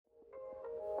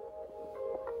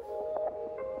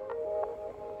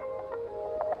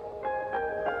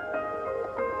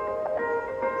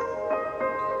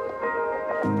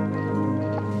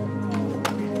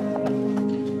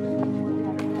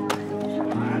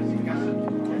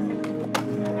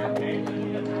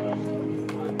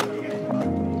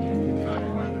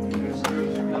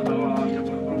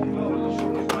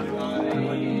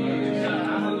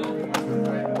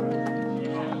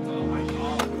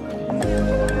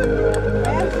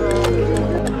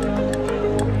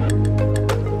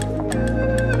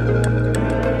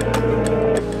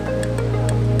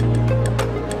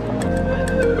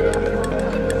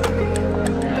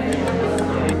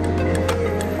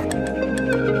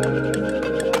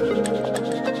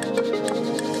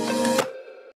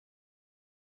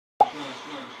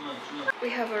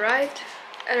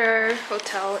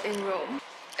hotel in Rome.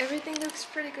 Everything looks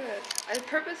pretty good. I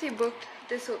purposely booked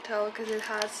this hotel because it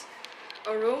has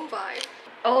a Rome vibe.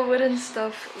 All wooden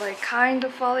stuff, like kind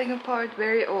of falling apart,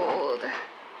 very old.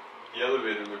 The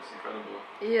elevator looks incredible.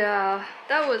 Yeah,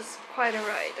 that was quite a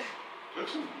ride. It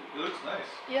looks nice.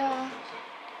 Yeah.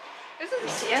 This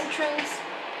is the entrance.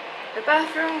 The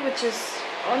bathroom, which is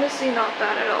honestly not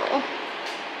bad at all.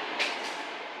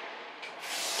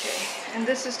 Okay, and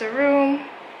this is the room.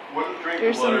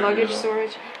 There's some luggage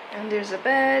storage. And there's a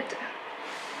bed.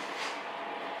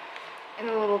 And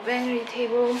a little vanity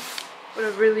table with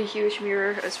a really huge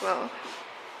mirror as well.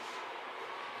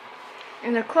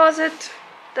 And a closet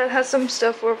that has some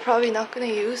stuff we're probably not gonna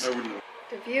use.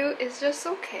 The view is just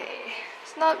okay.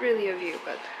 It's not really a view,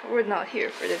 but we're not here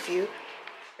for the view.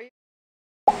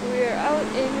 We're out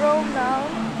in Rome now,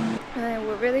 and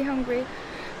we're really hungry.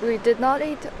 We did not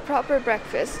eat proper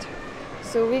breakfast,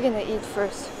 so we're gonna eat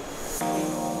first.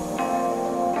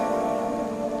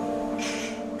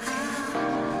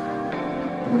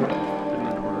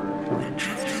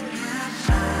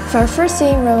 For our first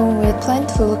day in Rome, we had planned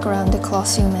to look around the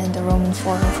Colosseum and the Roman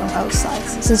Forum from outside,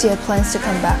 since we had plans to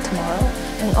come back tomorrow,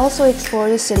 and also explore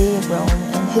the city of Rome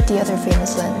and hit the other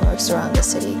famous landmarks around the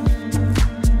city.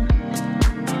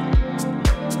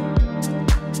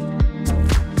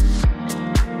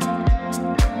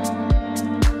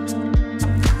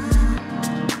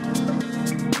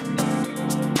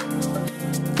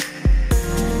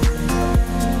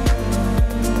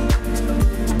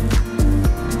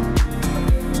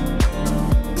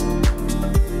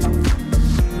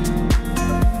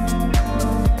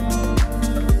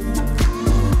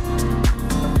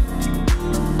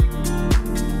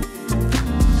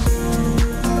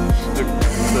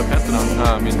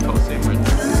 Colosseum right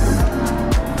there.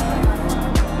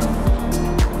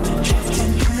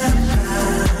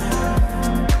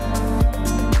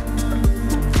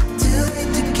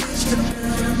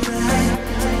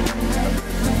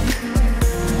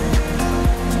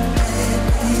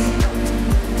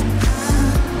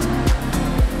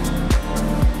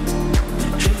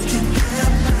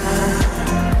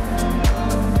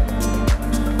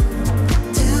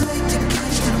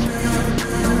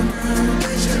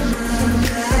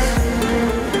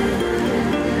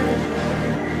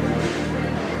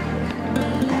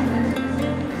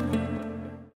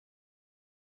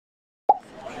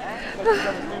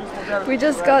 We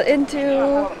just got into...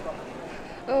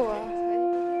 Oh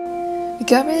wow. We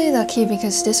got really lucky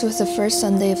because this was the first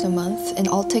Sunday of the month and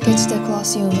all tickets to the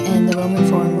Colosseum and the Roman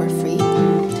Forum were free.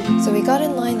 So we got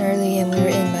in line early and we were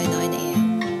in by 9 a.m.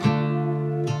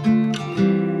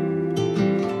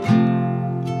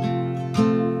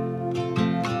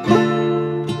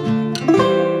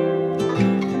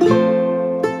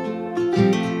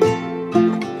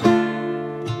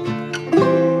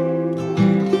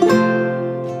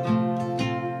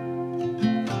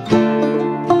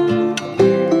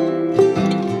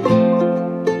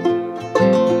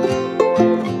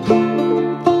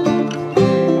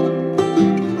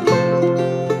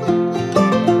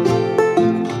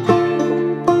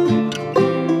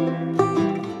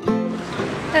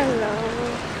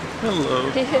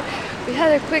 Hello. We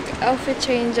had a quick outfit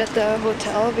change at the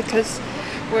hotel because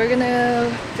we're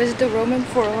gonna visit the Roman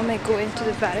Forum and go into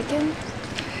the Vatican.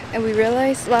 And we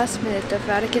realized last minute the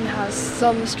Vatican has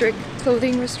some strict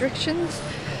clothing restrictions.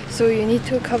 So you need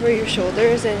to cover your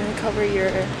shoulders and cover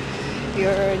your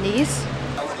knees.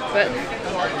 But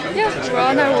yeah, we're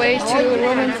on our way to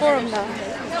Roman Forum now.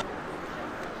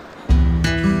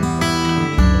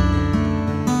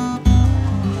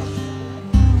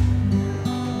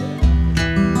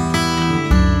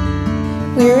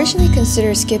 We originally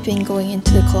considered skipping going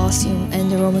into the Colosseum and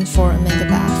the Roman Forum and the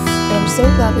bath, but I'm so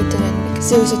glad we didn't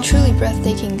because it was a truly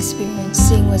breathtaking experience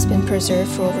seeing what's been preserved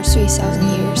for over 3,000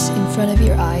 years in front of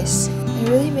your eyes. It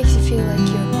really makes you feel like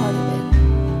you're a part of it.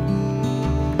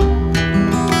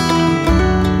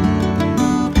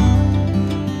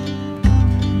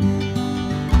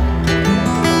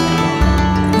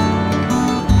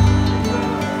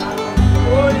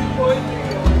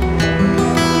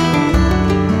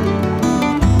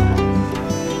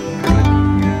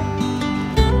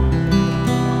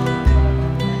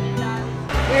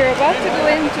 About to go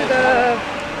into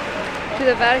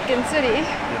the Vatican City.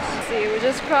 Yes. See, we're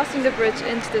just crossing the bridge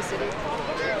into the city.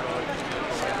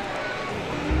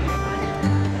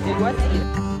 What?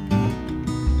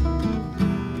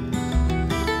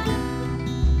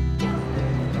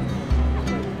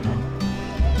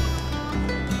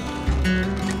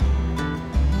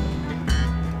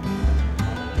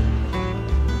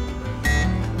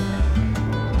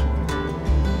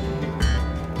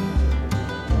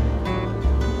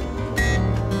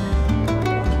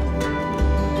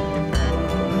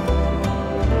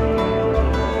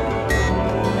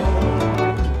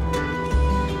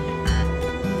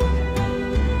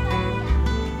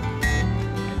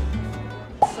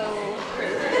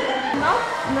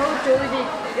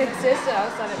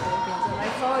 outside of Philippines, and I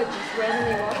saw it just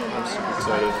randomly walking by. I'm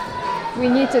excited. We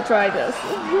need to try this.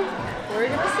 We're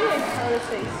gonna see how this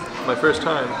tastes. My first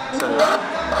time. Excited.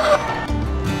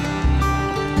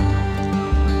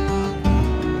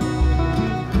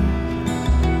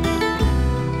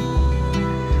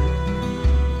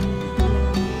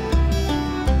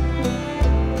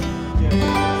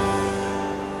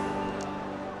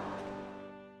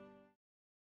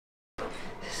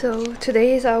 So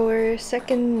today is our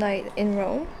second night in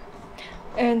Rome,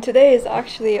 and today is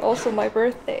actually also my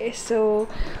birthday, so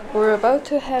we're about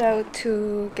to head out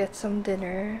to get some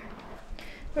dinner.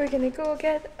 We're gonna go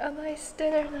get a nice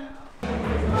dinner now.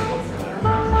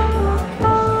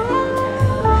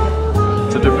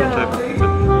 It's a different type of pizza.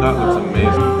 That looks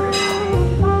amazing.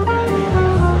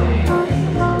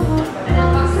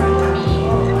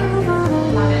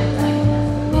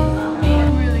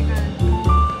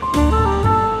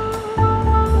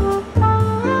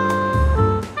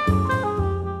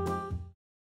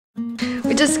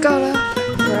 We just got off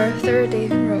for our third day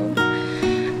in Rome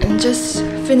and just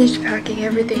finished packing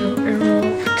everything in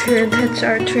Rome to catch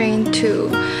our train to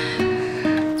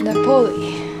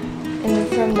Napoli. And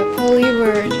from Napoli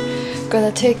we're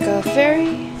gonna take a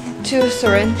ferry to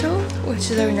Sorrento,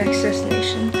 which is our next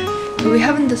destination. But we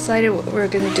haven't decided what we're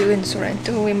gonna do in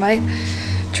Sorrento. We might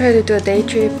try to do a day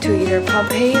trip to either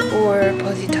Pompeii or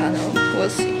Positano. We'll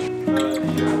see.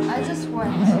 I just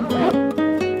went.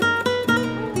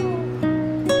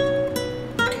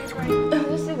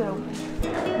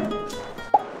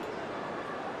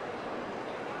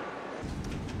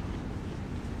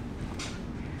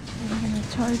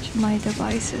 Charge my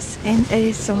devices and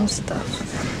edit some stuff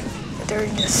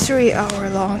during this 3-hour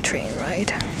long train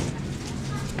ride.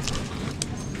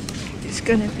 It's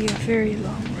gonna be a very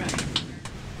long ride.